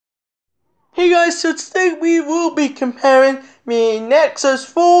Hey guys, so today we will be comparing the Nexus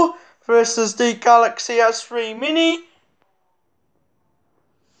 4 versus the Galaxy S3 Mini.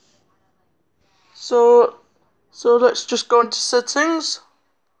 So let's just go into settings.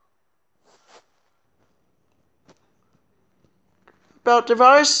 About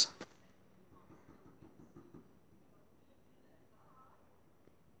device.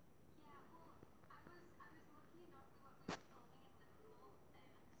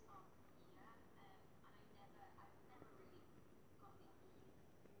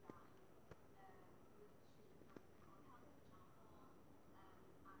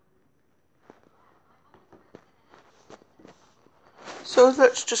 So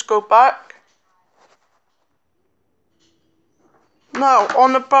let's just go back. Now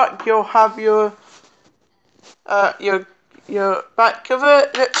on the back you'll have your back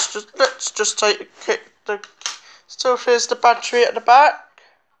cover. Let's just take a kick. So here's the battery at the back.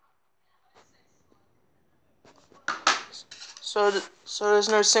 So there's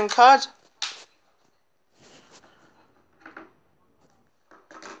no SIM card.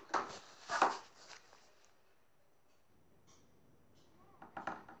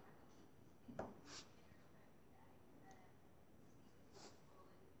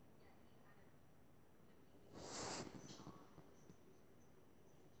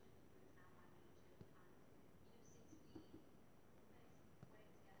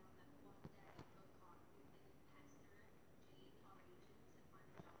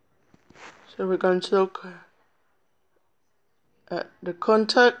 So we're going to look at the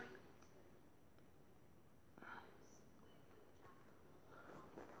contact.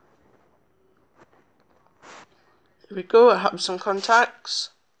 Here we go, I have some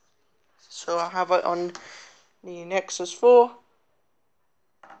contacts. So I have it on the Nexus 4.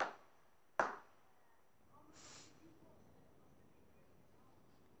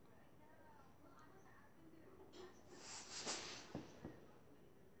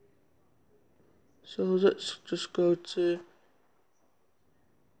 So let's just go to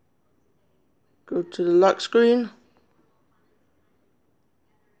the lock screen.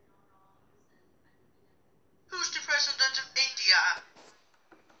 Who's the President of India?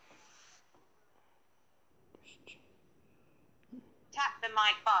 Tap the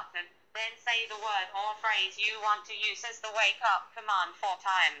mic button, then say the word or phrase you want to use as the wake up command 4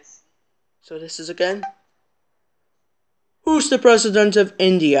 times. So this is again. Who's the President of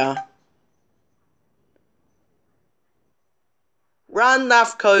India?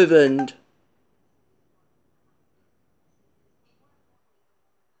 Ramnath Kovind.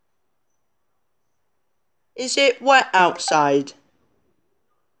 Is it wet outside?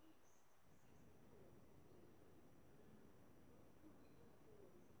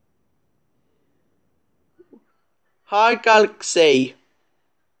 Hi Galaxy.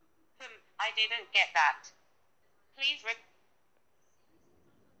 I didn't get that. Please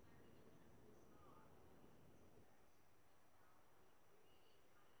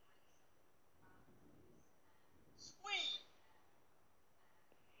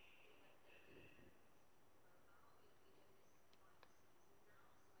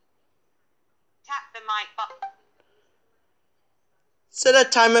tap the mic button. Set a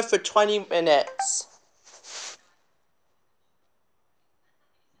timer for 20 minutes.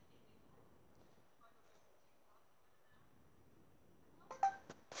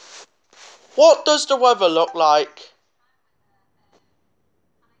 What does the weather look like?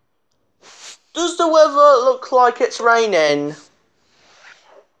 Does the weather look like it's raining?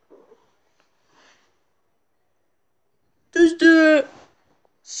 Does the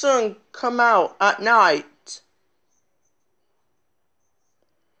sun come out at night?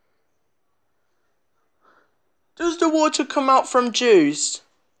 Does the water come out from juice?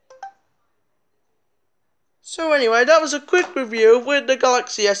 So anyway, that was a quick review with the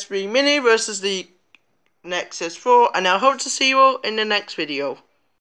Galaxy S3 Mini versus the Nexus 4, and I hope to see you all in the next video.